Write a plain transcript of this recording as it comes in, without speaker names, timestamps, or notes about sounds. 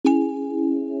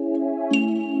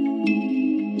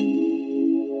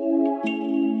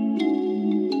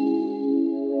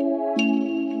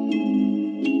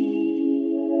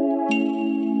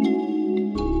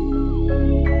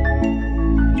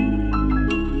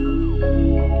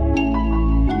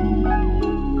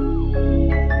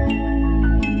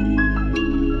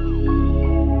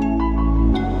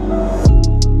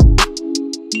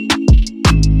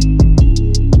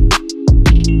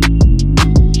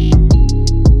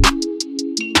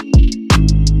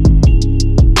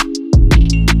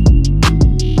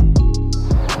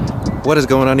What is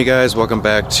going on, you guys? Welcome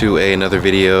back to another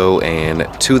video and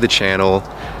to the channel.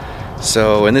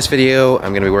 So in this video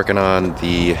I'm going to be working on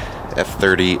the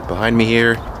F30 behind me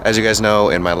here. As you guys know,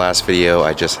 in my last video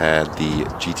I just had the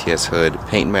GTS hood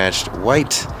paint matched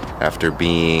white after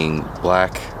being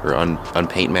black or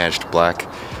unpaint matched black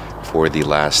for the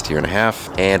last year and a half,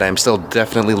 and I'm still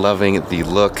definitely loving the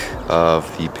look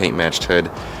of the paint matched hood.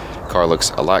 Car looks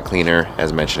a lot cleaner,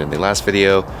 as mentioned in the last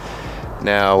video.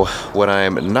 Now, what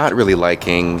I'm not really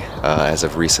liking as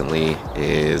of recently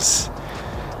is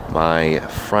my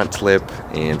front lip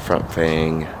and front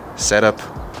fang setup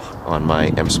on my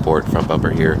M Sport front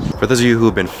bumper here. For those of you who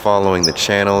have been following the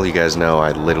channel, you guys know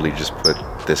I literally just put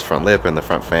this front lip and the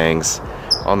front fangs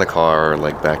on the car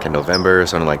like back in November,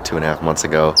 so only like 2.5 months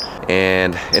ago.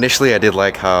 And initially I did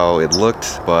like how it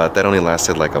looked, but that only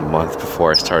lasted like a month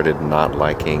before I started not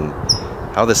liking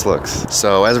how this looks.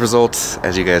 So as a result,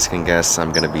 as you guys can guess,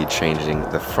 I'm gonna be changing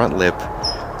the front lip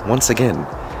once again.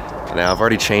 Now I've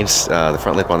already changed the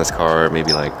front lip on this car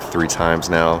maybe like 3 times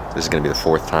now. This is gonna be the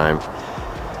 4th time.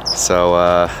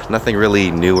 So nothing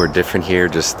really new or different here,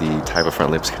 just the type of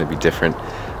front lip is gonna be different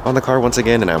on the car once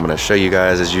again, and I'm gonna show you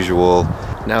guys as usual.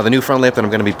 Now the new front lip that I'm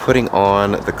gonna be putting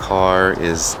on the car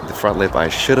is the front lip I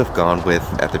should have gone with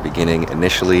at the beginning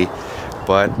initially,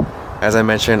 but as I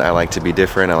mentioned, I like to be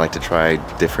different. I like to try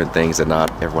different things that not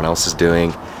everyone else is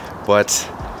doing. But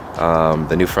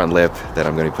the new front lip that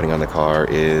I'm gonna be putting on the car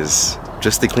is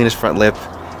just the cleanest front lip,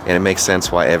 and it makes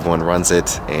sense why everyone runs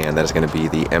it, and that is going to be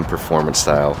the M Performance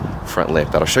style front lip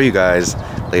that I'll show you guys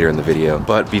later in the video.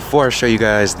 But before I show you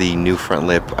guys the new front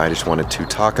lip, I just wanted to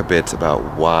talk a bit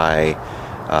about why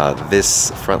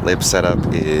this front lip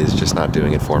setup is just not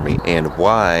doing it for me, and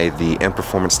why the M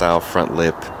Performance style front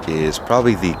lip is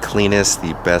probably the cleanest,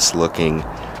 the best looking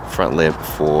front lip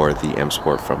for the M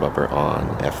Sport front bumper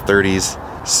on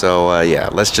F30s. So yeah,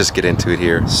 let's just get into it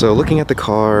here. So looking at the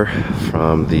car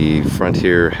from the front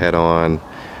here head on,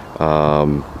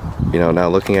 you know, now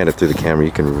looking at it through the camera,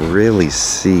 you can really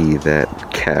see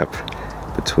that gap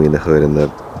between the hood and the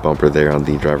bumper there on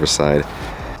the driver's side.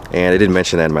 And I did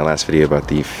mention that in my last video about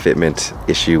the fitment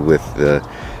issue with the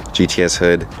GTS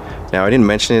hood. Now I didn't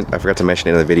mention it, I forgot to mention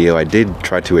it in the video. I did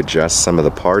try to adjust some of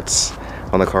the parts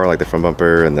on the car, like the front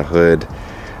bumper and the hood.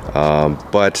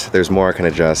 But there's more I can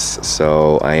adjust,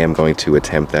 so I am going to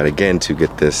attempt that again to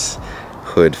get this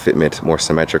hood fitment more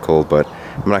symmetrical, but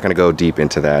I'm not going to go deep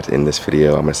into that in this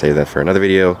video. I'm going to save that for another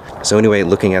video. So anyway,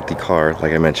 looking at the car,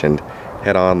 like I mentioned,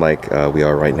 head on like we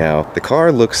are right now, the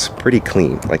car looks pretty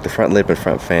clean. Like the front lip and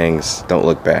front fangs don't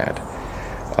look bad.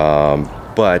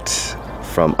 But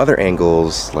from other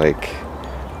angles, like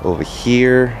over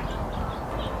here,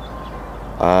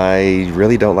 I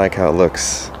really don't like how it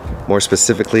looks. More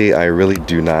specifically, I really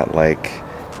do not like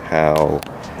how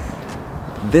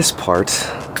this part,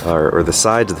 or the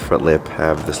sides of the front lip,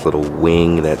 have this little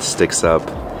wing that sticks up,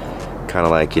 kind of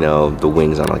like, you know, the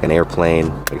wings on like an airplane,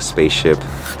 like a spaceship.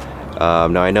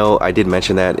 Now I know I did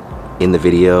mention that in the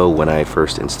video when I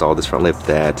first installed this front lip,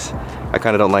 that I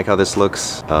kind of don't like how this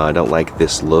looks. I don't like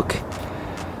this look.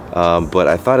 But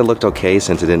I thought it looked okay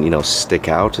since it didn't, you know, stick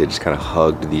out. It just kind of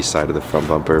hugged the side of the front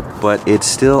bumper. But it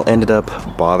still ended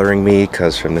up bothering me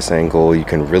because from this angle you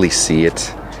can really see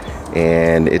it,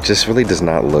 and it just really does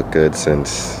not look good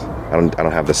since I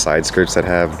don't have the side skirts that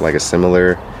have like a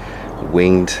similar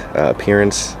winged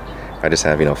appearance. I just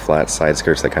have, you know, flat side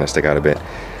skirts that kind of stick out a bit.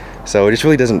 So it just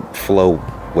really doesn't flow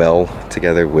well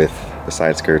together with the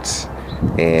side skirts,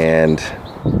 and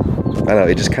I don't know,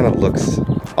 it just kind of looks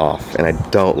off, and I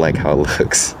don't like how it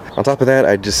looks. On top of that,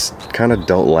 I just kind of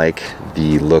don't like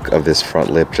the look of this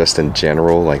front lip just in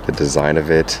general, like the design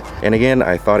of it. And again,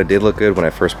 I thought it did look good when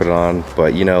I first put it on,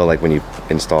 but you know, like when you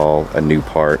install a new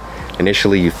part,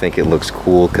 initially you think it looks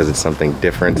cool because it's something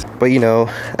different. But you know,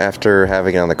 after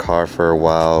having it on the car for a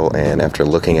while and after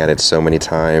looking at it so many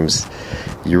times,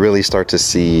 you really start to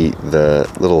see the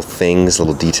little things,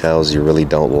 little details you really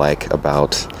don't like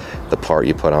about the part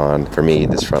you put on. For me,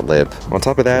 this front lip. On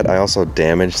top of that, I also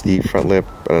damaged the front lip.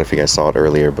 I don't know if you guys saw it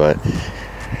earlier, but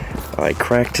I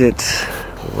cracked it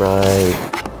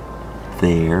right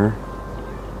there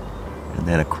and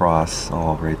then across,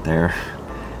 all right there.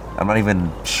 I'm not even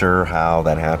sure how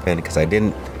that happened because I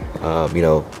didn't, you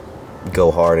know, go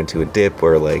hard into a dip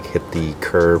or like hit the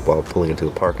curb while pulling into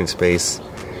a parking space.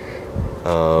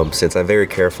 Since I'm very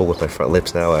careful with my front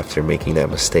lips now after making that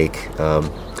mistake a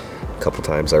couple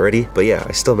times already. But yeah,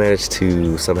 I still managed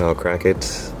to somehow crack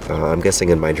it. I'm guessing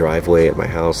in my driveway at my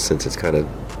house, since it's kind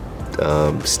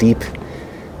of steep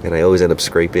and I always end up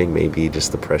scraping. Maybe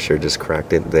just the pressure just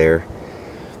cracked it there.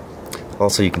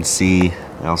 Also, you can see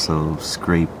I also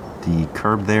scraped the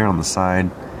curb there on the side.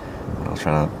 When I was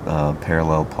trying to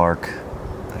parallel park,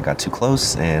 I got too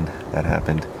close and that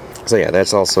happened. So yeah,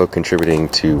 that's also contributing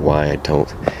to why I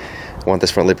don't want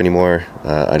this front lip anymore.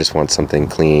 I just want something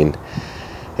clean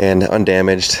and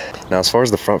undamaged. Now, as far as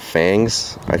the front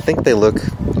fangs, I think they look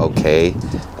okay.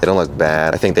 They don't look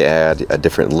bad. I think they add a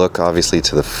different look, obviously,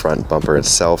 to the front bumper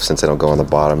itself. Since they don't go on the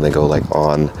bottom, they go like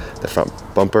on the front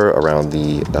bumper around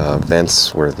the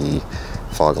vents where the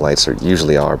fog lights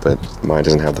usually are, but mine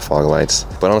doesn't have the fog lights.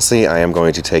 But honestly, I am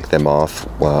going to take them off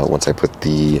once I put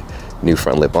the new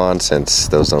front lip on, since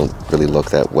those don't really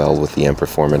look that well with the M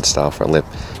Performance style front lip,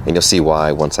 and you'll see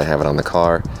why once I have it on the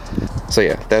car. So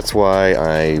yeah, that's why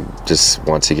I just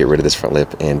want to get rid of this front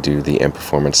lip and do the M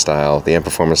Performance style. The M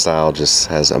Performance style just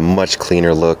has a much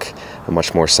cleaner look, a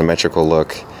much more symmetrical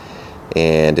look,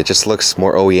 and it just looks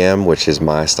more OEM, which is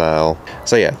my style.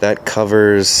 So yeah, that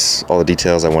covers all the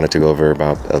details I wanted to go over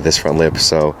about this front lip.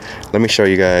 So let me show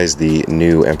you guys the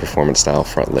new M Performance style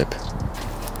front lip.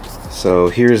 So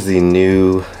here's the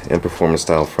new M Performance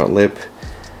style front lip.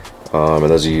 And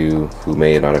those of you who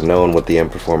may not have known what the M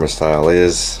Performance style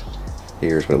is,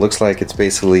 here's what it looks like. It's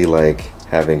basically like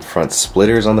having front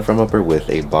splitters on the front bumper with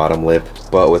a bottom lip.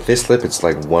 But with this lip, it's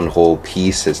like one whole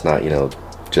piece. It's not, you know,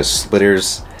 just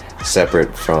splitters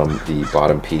separate from the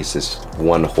bottom piece. It's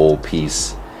one whole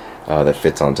piece that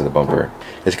fits onto the bumper.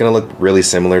 It's gonna look really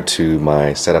similar to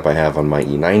my setup I have on my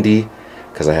E90,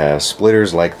 because I have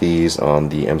splitters like these on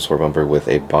the M Sport bumper with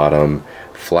a bottom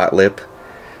flat lip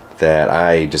that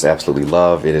I just absolutely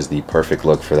love. It is the perfect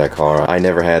look for that car. I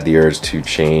never had the urge to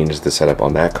change the setup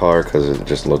on that car because it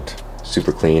just looked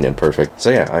super clean and perfect. So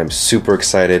yeah, I'm super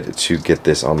excited to get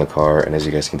this on the car, and as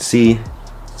you guys can see,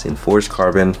 it's in forged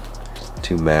carbon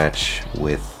to match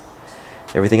with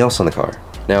everything else on the car.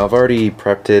 Now, I've already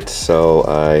prepped it, so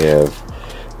I have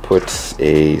put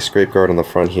a scrape guard on the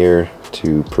front here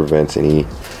to prevent any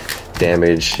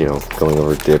damage, you know, going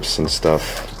over dips and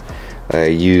stuff. I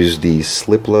used the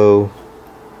Slip-Low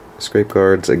scrape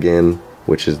guards again,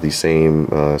 which is the same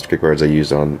scrape guards I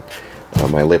used on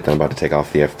my lip that I'm about to take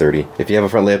off the F30. If you have a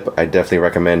front lip, I definitely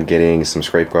recommend getting some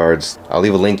scrape guards. I'll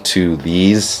leave a link to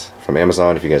these from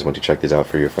Amazon if you guys want to check these out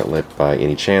for your front lip by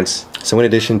any chance. So in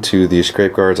addition to the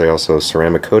scrape guards, I also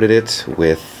ceramic coated it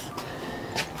with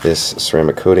this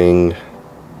ceramic coating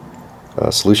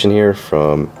solution here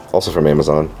also from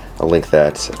Amazon. I'll link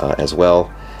that as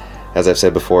well. As I've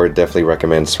said before, definitely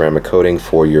recommend ceramic coating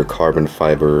for your carbon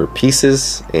fiber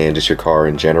pieces and just your car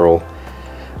in general.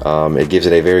 It gives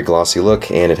it a very glossy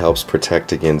look, and it helps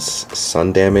protect against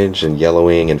sun damage and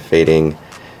yellowing and fading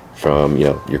from, you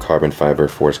know, your carbon fiber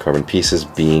forged carbon pieces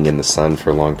being in the sun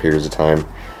for long periods of time.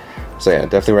 So yeah,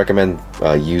 definitely recommend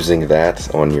using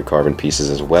that on your carbon pieces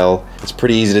as well. It's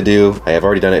pretty easy to do. I have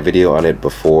already done a video on it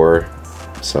before,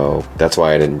 so that's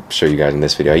why I didn't show you guys in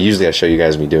this video. I show you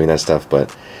guys me doing that stuff,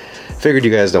 but figured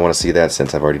you guys don't want to see that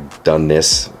since I've already done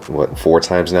this, what, 4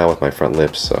 times now with my front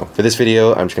lip. So for this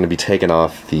video, I'm just going to be taking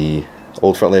off the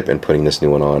old front lip and putting this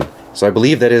new one on. So I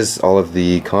believe that is all of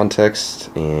the context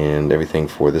and everything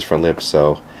for this front lip.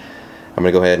 So I'm going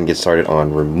to go ahead and get started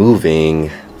on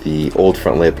removing the old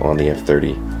front lip on the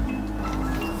F30.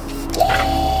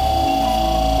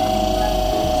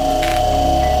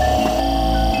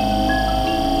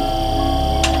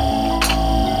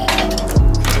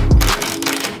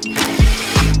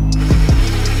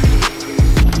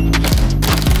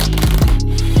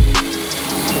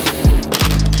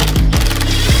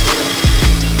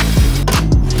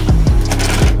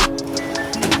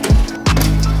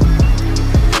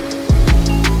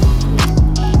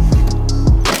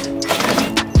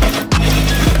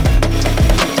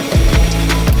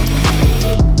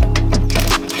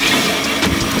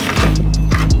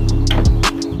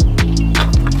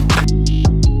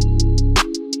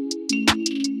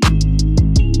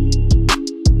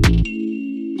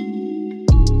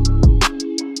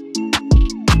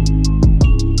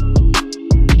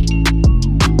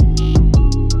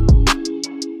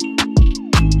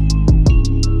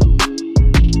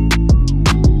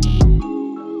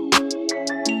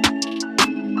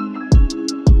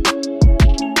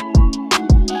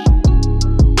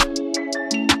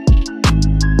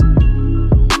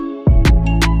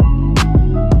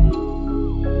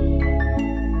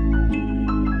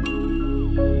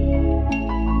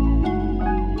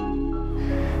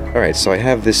 Alright, so I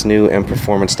have this new M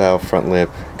Performance style front lip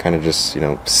kind of just, you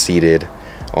know, seated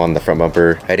on the front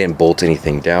bumper. I didn't bolt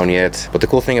anything down yet, but the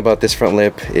cool thing about this front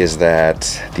lip is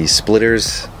that the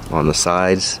splitters on the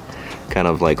sides kind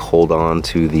of like hold on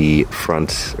to the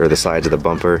front or the sides of the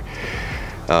bumper,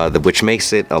 which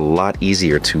makes it a lot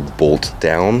easier to bolt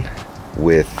down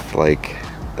with like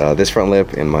this front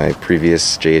lip and my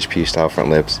previous JHP style front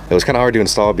lips. It was kind of hard to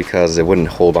install because it wouldn't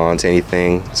hold on to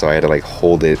anything, so I had to like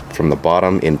hold it from the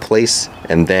bottom in place,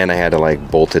 and then I had to like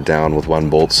bolt it down with one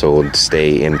bolt so it would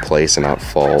stay in place and not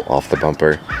fall off the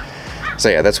bumper. So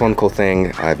yeah, that's one cool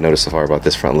thing I've noticed so far about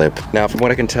this front lip. Now, from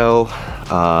what I can tell,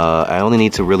 I only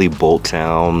need to really bolt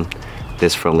down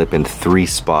this front lip in 3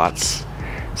 spots.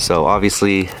 So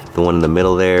obviously the one in the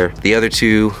middle there. The other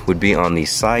 2 would be on the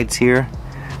sides here.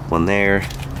 One there,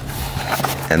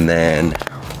 and then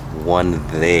one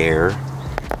there,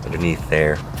 underneath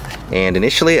there. And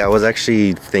initially I was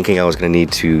actually thinking I was gonna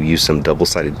need to use some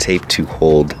double-sided tape to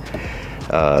hold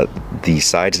the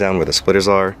sides down where the splitters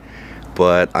are.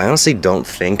 But I honestly don't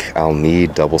think I'll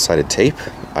need double-sided tape.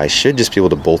 I should just be able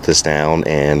to bolt this down,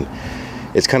 and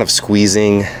it's kind of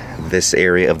squeezing this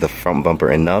area of the front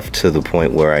bumper enough to the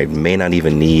point where I may not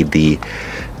even need the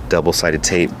double-sided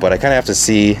tape. But I kind of have to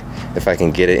see if I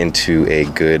can get it into a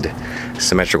good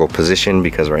symmetrical position,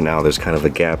 because right now there's kind of a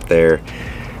gap there.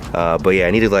 But yeah,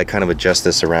 I need to like kind of adjust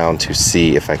this around to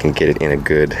see if I can get it in a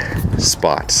good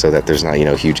spot so that there's not, you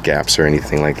know, huge gaps or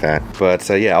anything like that. But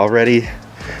yeah, already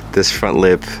this front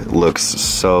lip looks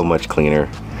so much cleaner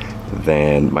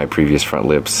than my previous front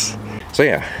lips. So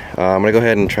yeah, I'm gonna go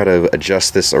ahead and try to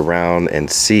adjust this around and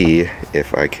see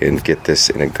if I can get this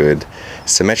in a good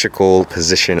symmetrical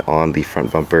position on the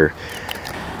front bumper.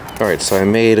 Alright, so I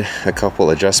made a couple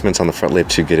adjustments on the front lip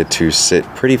to get it to sit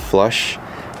pretty flush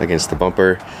against the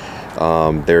bumper.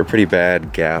 There are pretty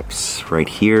bad gaps right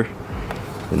here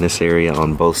in this area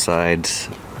on both sides,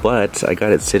 but I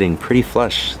got it sitting pretty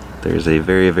flush. There's a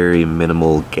very, very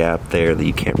minimal gap there that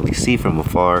you can't really see from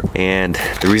afar. And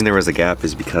the reason there was a gap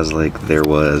is because like there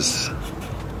was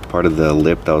part of the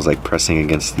lip that was like pressing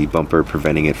against the bumper,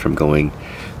 preventing it from going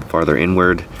farther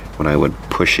inward when I would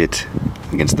push it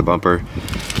against the bumper.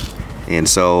 And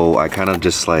so I kind of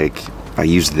just like, I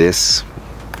used this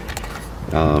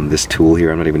this tool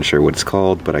here, I'm not even sure what it's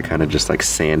called, but I kind of just like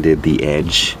sanded the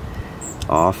edge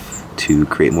off to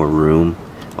create more room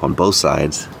on both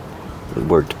sides. It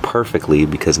worked perfectly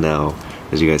because now,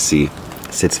 as you guys see,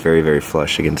 it sits very, very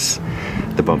flush against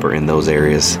the bumper in those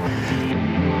areas.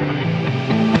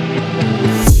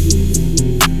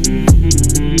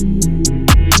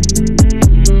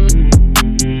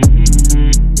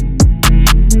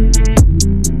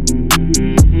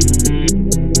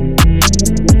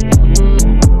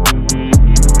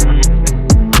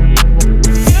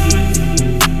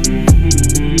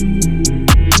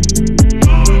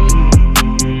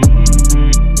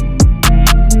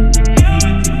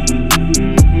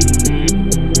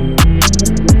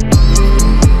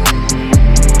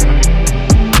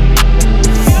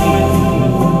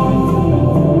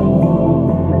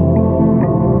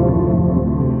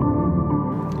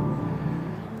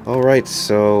 Alright,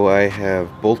 so I have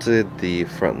bolted the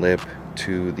front lip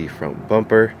to the front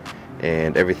bumper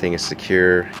and everything is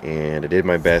secure, and I did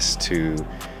my best to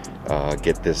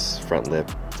get this front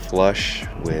lip flush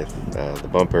with the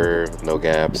bumper, with no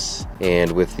gaps,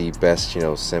 and with the best, you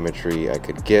know, symmetry I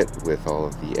could get with all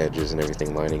of the edges and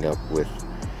everything lining up with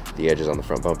the edges on the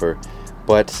front bumper.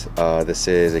 But this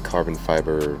is a carbon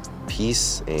fiber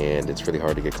piece, and it's really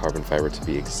hard to get carbon fiber to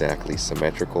be exactly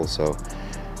symmetrical, so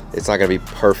it's not gonna be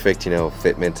perfect, you know,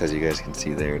 fitment. As you guys can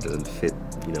see there, it doesn't fit,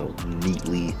 you know,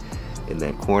 neatly in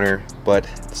that corner, but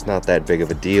it's not that big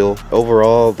of a deal.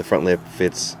 Overall, the front lip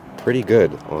fits pretty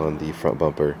good on the front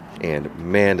bumper, and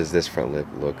man, does this front lip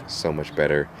look so much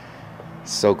better.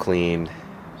 So clean.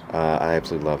 I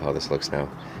absolutely love how this looks now.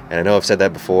 And I know I've said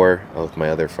that before with my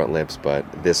other front lips, but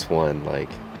this one, like,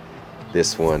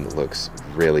 this one looks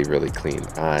really, really clean.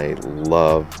 I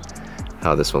love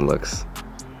how this one looks.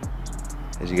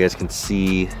 As you guys can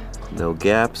see, no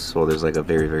gaps. Well, there's like a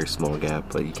very, very small gap,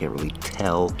 but you can't really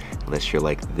tell unless you're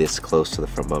like this close to the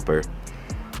front bumper.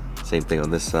 Same thing on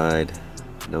this side,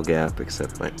 no gap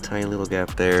except my tiny little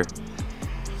gap there.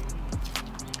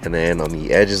 And then on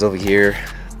the edges over here,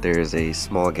 there's a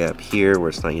small gap here where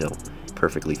it's not, you know,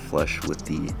 perfectly flush with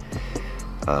the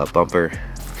bumper.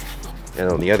 And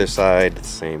on the other side, the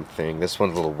same thing. This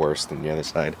one's a little worse than the other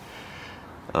side.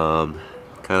 Kind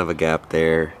of a gap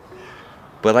there.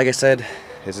 But like I said,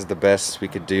 this is the best we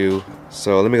could do.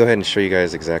 So let me go ahead and show you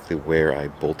guys exactly where I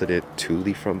bolted it to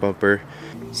the front bumper.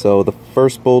 So the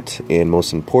first bolt and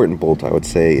most important bolt, I would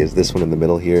say, is this one in the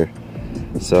middle here.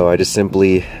 So I just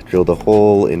simply drilled a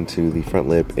hole into the front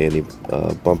lip and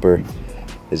the bumper.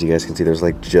 As you guys can see, there's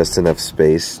like just enough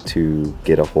space to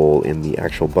get a hole in the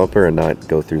actual bumper and not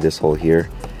go through this hole here.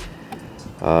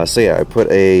 So yeah, I put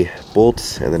a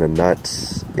bolt and then a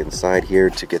nut inside here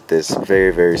to get this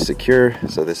very, very secure,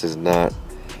 so this is not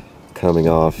coming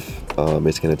off.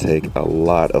 It's gonna take a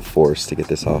lot of force to get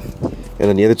this off. And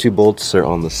then the other 2 bolts are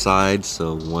on the side,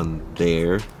 so one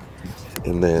there,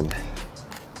 and then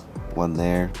one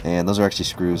there. And those are actually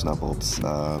screws, not bolts.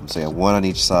 So yeah, one on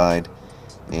each side.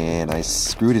 And I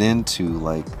screwed it into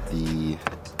like the,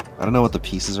 I don't know what the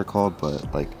pieces are called,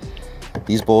 but like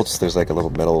these bolts, there's like a little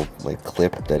metal like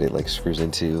clip that it like screws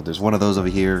into. There's one of those over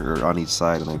here or on each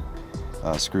side, and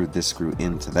I screwed this screw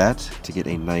into that to get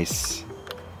a nice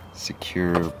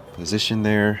secure position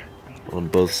there on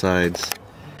both sides.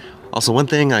 Also, one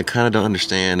thing I kind of don't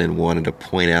understand and wanted to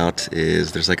point out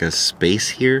is there's like a space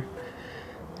here.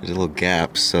 There's a little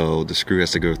gap, so the screw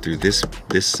has to go through this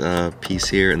piece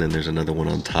here, and then there's another one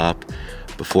on top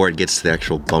before it gets to the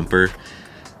actual bumper.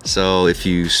 So if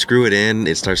you screw it in,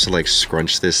 it starts to like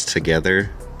scrunch this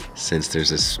together since there's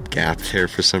this gap there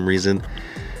for some reason.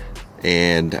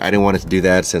 And I didn't want it to do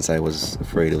that since I was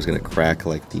afraid it was gonna crack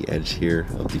like the edge here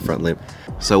of the front lip.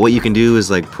 So what you can do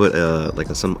is like put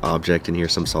some object in here,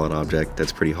 some solid object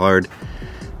that's pretty hard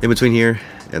in between here,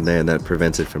 and then that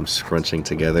prevents it from scrunching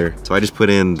together. So I just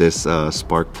put in this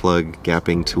spark plug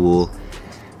gapping tool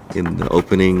in the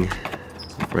opening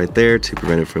right there to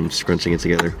prevent it from scrunching it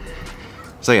together.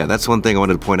 So yeah, that's one thing I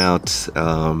wanted to point out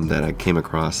that I came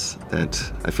across that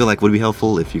I feel like would be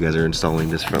helpful if you guys are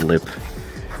installing this front lip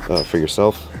for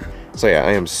yourself. So yeah,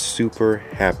 I am super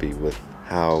happy with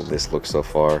how this looks so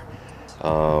far.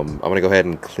 I'm gonna go ahead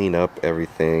and clean up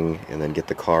everything and then get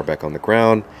the car back on the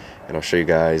ground, and I'll show you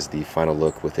guys the final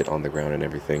look with it on the ground and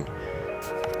everything.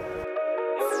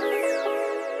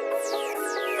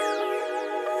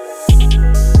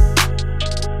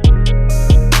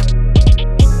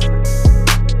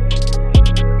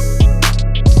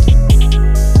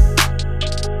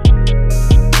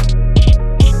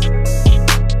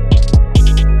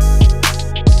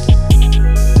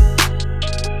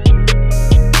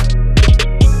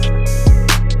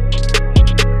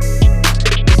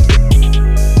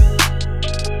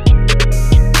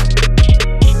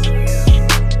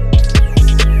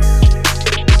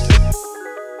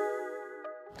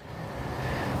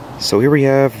 So here we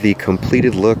have the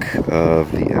completed look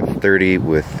of the F30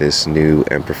 with this new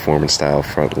M Performance style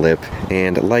front lip.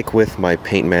 And like with my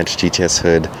paint match GTS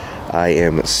hood, I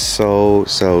am so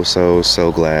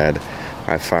glad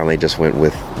I finally just went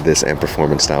with this M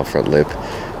Performance style front lip,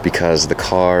 because the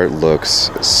car looks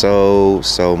so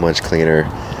much cleaner.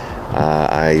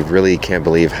 I really can't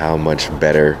believe how much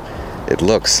better it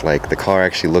looks. Like, the car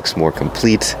actually looks more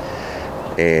complete,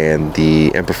 and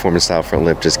the M Performance style front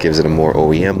lip just gives it a more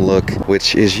OEM look,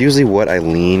 which is usually what I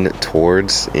lean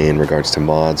towards in regards to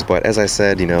mods. But as I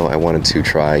said, you know, I wanted to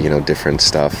try, you know, different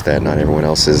stuff that not everyone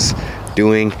else is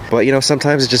doing. But, you know,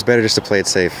 sometimes it's just better just to play it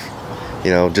safe.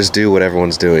 You know, just do what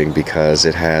everyone's doing because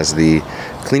it has the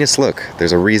cleanest look.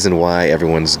 There's a reason why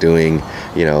everyone's doing,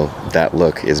 you know, that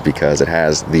look, is because it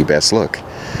has the best look.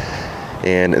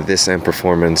 And this M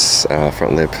Performance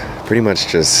front lip pretty much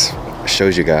just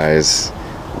shows you guys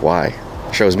why.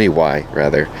 Shows me why,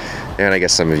 rather. And I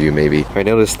guess some of you maybe. I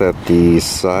noticed that the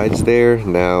sides there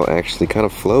now actually kind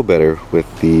of flow better with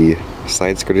the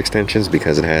side skirt extensions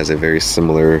because it has a very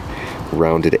similar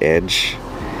rounded edge.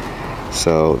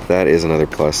 So that is another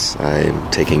plus I'm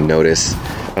taking notice.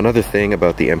 Another thing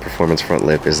about the M Performance front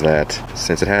lip is that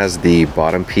since it has the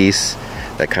bottom piece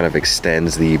that kind of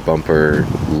extends the bumper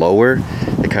lower,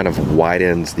 it kind of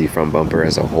widens the front bumper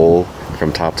as a whole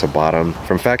from top to bottom.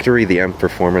 From factory, the M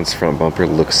Performance front bumper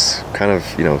looks kind of,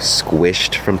 you know,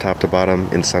 squished from top to bottom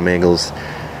in some angles.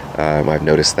 I've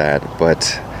noticed that,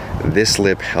 but this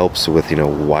lip helps with, you know,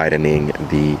 widening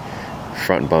the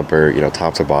front bumper, you know,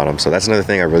 top to bottom. So that's another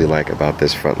thing I really like about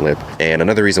this front lip, and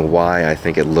another reason why I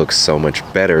think it looks so much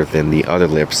better than the other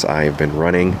lips I've been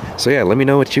running. So yeah, let me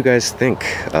know what you guys think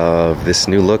of this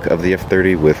new look of the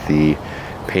F30 with the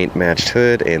paint matched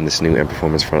hood and this new M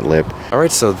Performance front lip.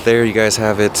 Alright, so there you guys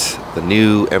have it. The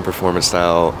new M Performance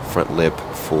style front lip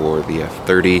for the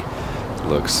F30.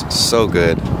 Looks so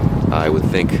good. I would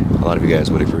think a lot of you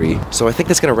guys would agree. So I think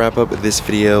that's gonna wrap up this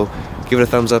video. Give it a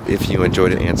thumbs up if you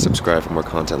enjoyed it, and subscribe for more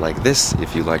content like this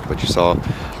if you liked what you saw.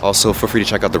 Also, feel free to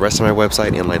check out the rest of my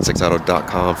website,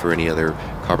 inline6auto.com, for any other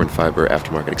carbon fiber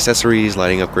aftermarket accessories,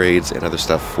 lighting upgrades, and other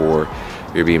stuff for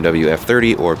your BMW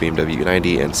F30 or BMW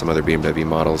U90 and some other BMW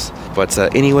models. But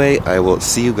anyway, I will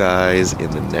see you guys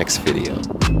in the next video.